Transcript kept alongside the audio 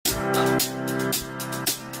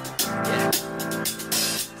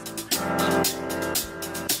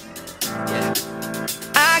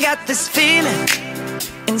got this feeling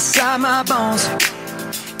inside my bones.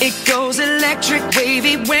 It goes electric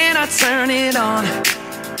wavy when I turn it on.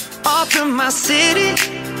 Off from my city,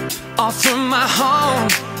 off from my home.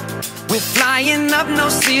 We're flying up, no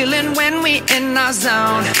ceiling when we in our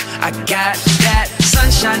zone. I got that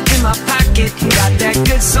sunshine in my pocket, got that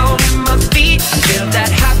good soul in my feet. I feel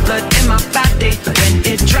that hot blood in my body when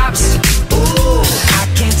it drops. Ooh, I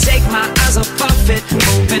can't take my eyes off of it,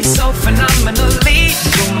 moving so phenomenally.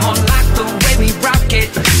 You're more like the way we rock it,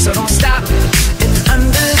 so don't stop. And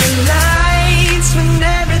under the lights when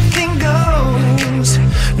everything goes,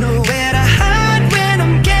 nowhere to hide when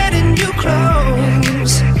I'm getting you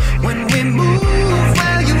close. When we move,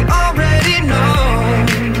 well, you already know.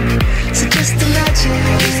 So just imagine.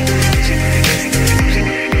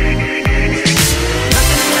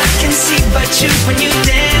 Nothing I can see but you when you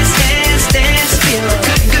dance, dance, dance. Feel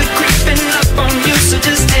good, good creeping up on you. So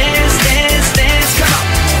just dance, dance, dance. Come on.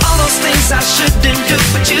 All those things I shouldn't do,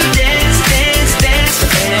 but you dance, dance, dance.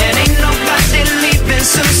 And ain't nobody leaving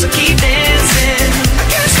soon, so keep dancing. I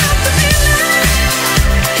can't stop the feeling.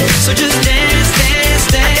 So just dance, dance,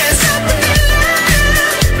 dance. I can't stop the feeling.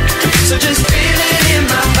 So just feel it in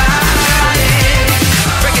my body.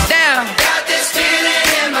 Break it down. Got this feeling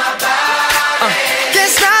in my body.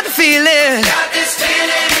 Can't stop the feeling. Got this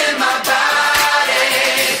feeling in my body.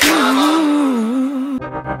 Come on.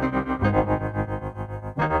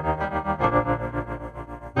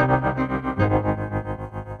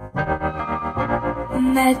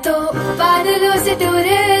 मैं तो बादलों से दूर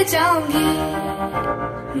जाऊंगी,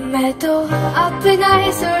 मैं तो अपना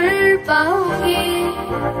ही सुर पाऊंगी।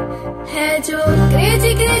 है जो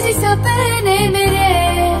क्रेजी क्रेजी सपने मेरे,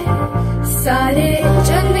 सारे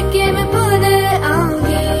जन्म के मैं